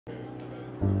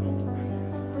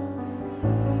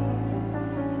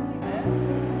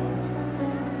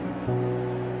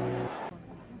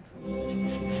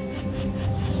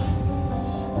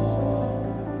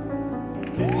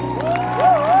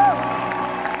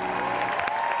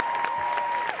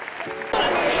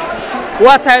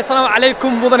السلام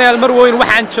عليكم مدن المروين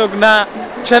وحن شوقنا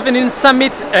Chevening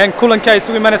Summit كلن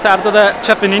كايسوي من ardayda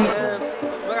Chevening.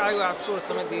 magacaygu waa Abskuur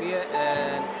Samadiiriye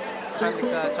waxaan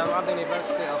dhigtaa jaamacadda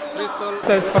University of Bristol.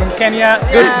 So it's from Kenya.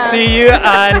 Good to see you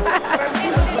and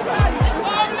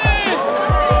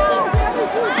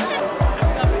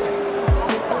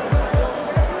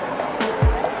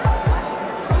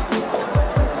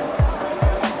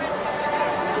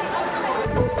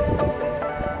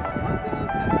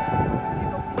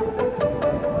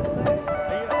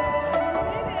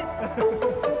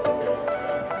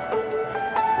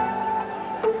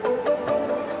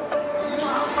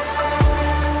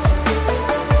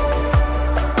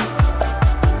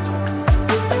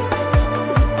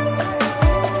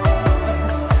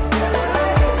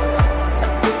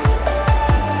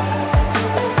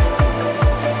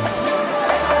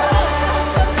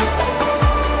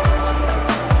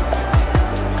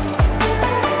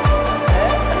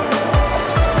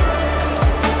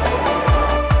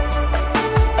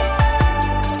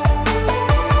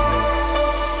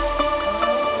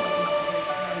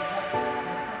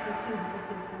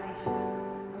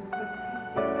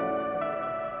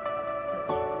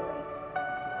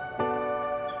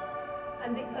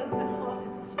and the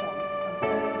open-hearted response of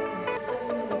those in so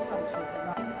many countries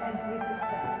around every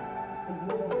success in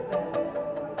your very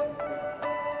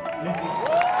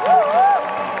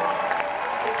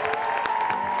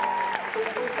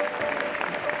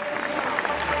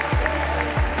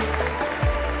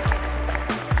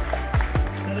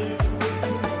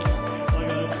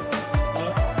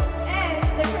And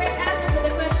the correct answer for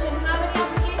the question, how many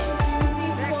applications do you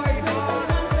receive for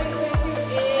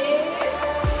 2021-2022 is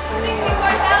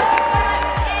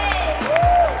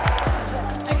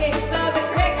 64,508. Okay, so the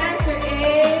correct answer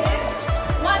is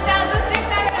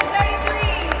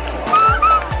 1,633.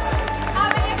 How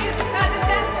many of you just got this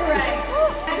answer right?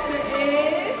 Answer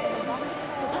is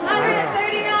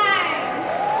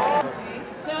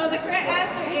 139. So the correct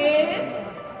answer is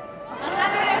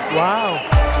 150. wow.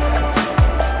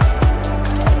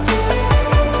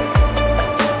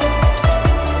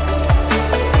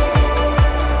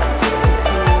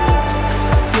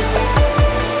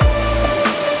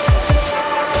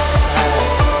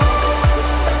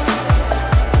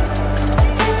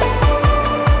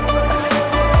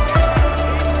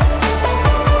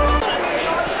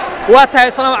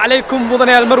 السلام عليكم مدن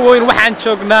المروين وحن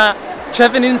شوقنا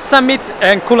Chevening Summit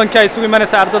كلن كايسوي من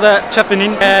ardayda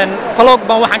Chevening فلوق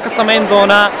بان وحن كسمين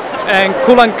دونا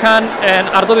كلن كان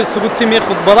ardayda isugu timi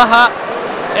khudbadaha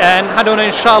hadhowna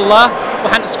insha Allah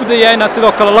waxaan isku dayaynaa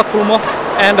sidoo kale la kulmo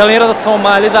dhalinyarada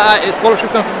Soomaalida ah ee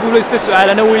scholarshipkan ku guuleystay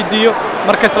su'aalana weydiiyo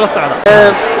markaas la socda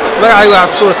magacaygu waa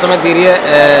Abskuur Samadiiriye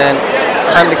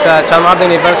waxaan dhigtaa jaamacadda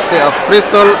University of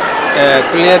Bristol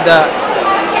kulliyadda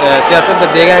siyaasadda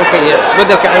deegaanka iyo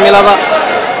isbeddelka cimilada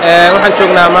waxaan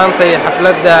joognaa maanta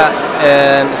xafladda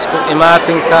isku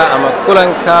imaatinka ama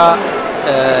kulanka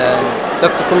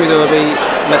dadka ku midoobay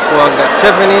networka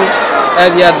Chevening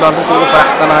aad iyo aad baan runtii ugu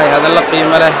faraxsanahay hadalla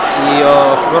qiimo leh iyo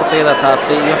shucuurtayda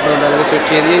taabtay iyo wax badan laga soo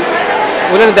jeediyey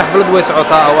welina xafladdu way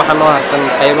socotaa oo waxaa noo harsan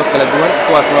qaybo kala duwan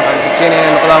kuwaasna waxaan rajeynayaa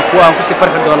inay noqdaan kuwa aan kusii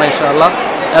farxi doono insha Allah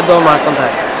aad baa u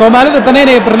mahadsantahay Soomaalida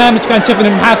daneynaya barnaamijkan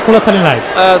Chevening maxaa kula talin lahayd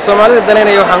Soomaalida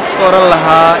daneynaya waxaan ku oran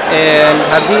lahaa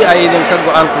haddii ay idinka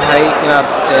go'an tahay inaad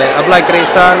apply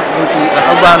gareysaan runtii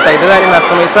waxaad u baahan tahay dadaal inaad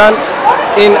samaysaan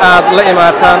in aad la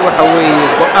imaataan waxa weeye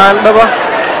go'aan dhaba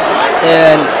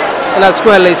inaad isku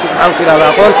halaysid maxaan ku yidhahdaa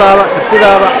aqoontaada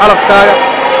kartidaada calafkaaga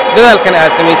dadaalkana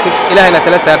aad samaysid ilaahayna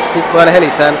tala saarsid waana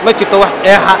helaysaan ma jirto wax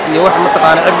eexa iyo wax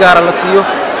mataqaana cid gaara la siiyo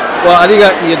waa adiga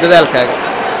iyo dadaalkaaga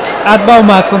aad baa u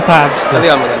mahadsantahay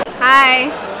adiga mudan Hi,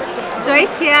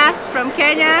 Joyce here from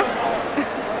Kenya.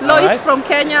 Lois from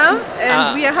Kenya, and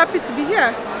we are happy to be here.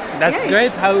 That's Yes.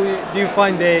 great. How do you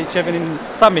find the Chevening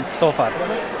Summit so far?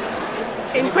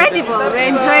 Incredible. We're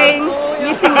enjoying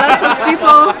meeting lots of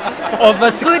people.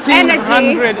 Over Good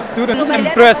energy. 1,600 students.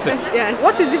 Impressive. Yes.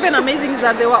 What is even amazing is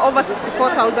that there were over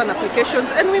 64,000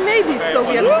 applications and we made it, so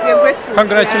we are grateful.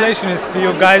 Congratulations to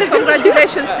you guys.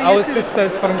 Congratulations to you Our too.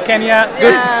 sisters from Kenya.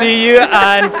 Good to see you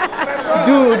and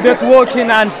do networking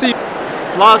and see.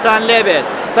 Slaughter Lebed.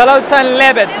 Salautan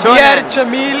Lebed. Join Dear in.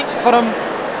 Jamil from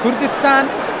Kurdistan.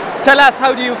 Tell us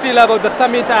how do you feel about the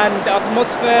summit and the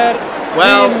atmosphere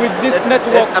Well, being with this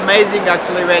network? it's amazing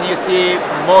actually when you see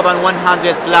more than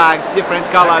 100 flags, different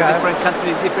colors, Okay. different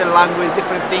countries, different language,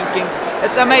 different thinking.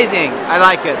 It's amazing. I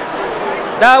like it.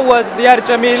 That was Diyar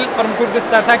Jamil from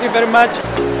Kurdistan. Thank you very much.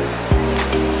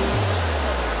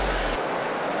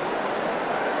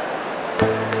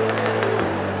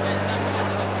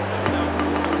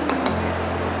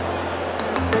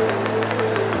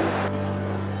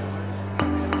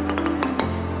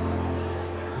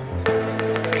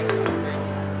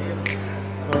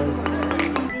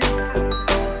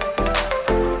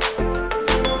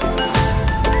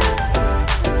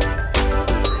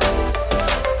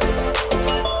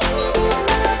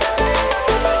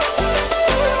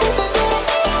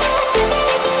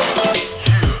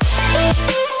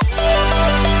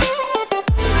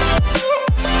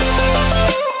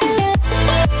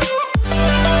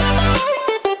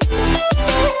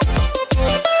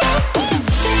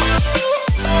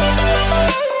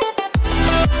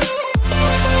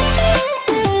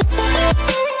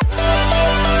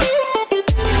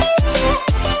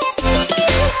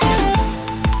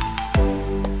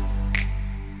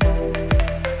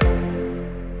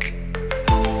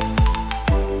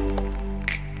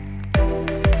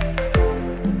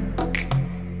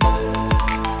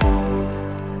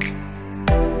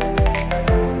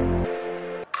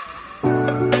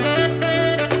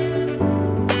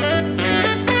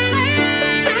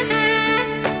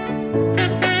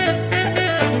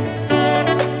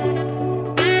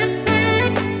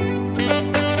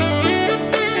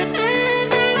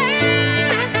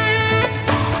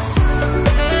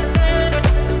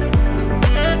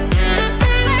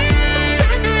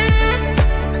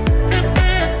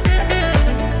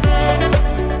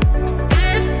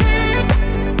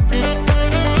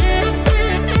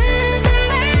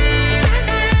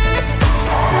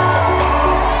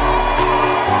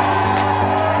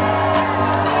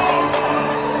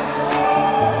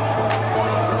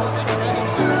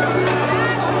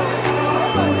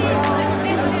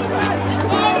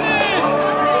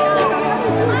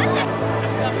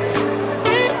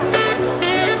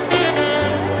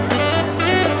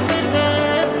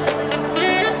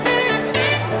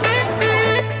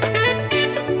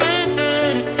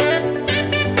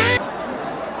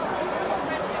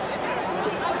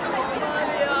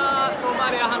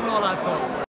 Somalia ha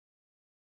noolaato.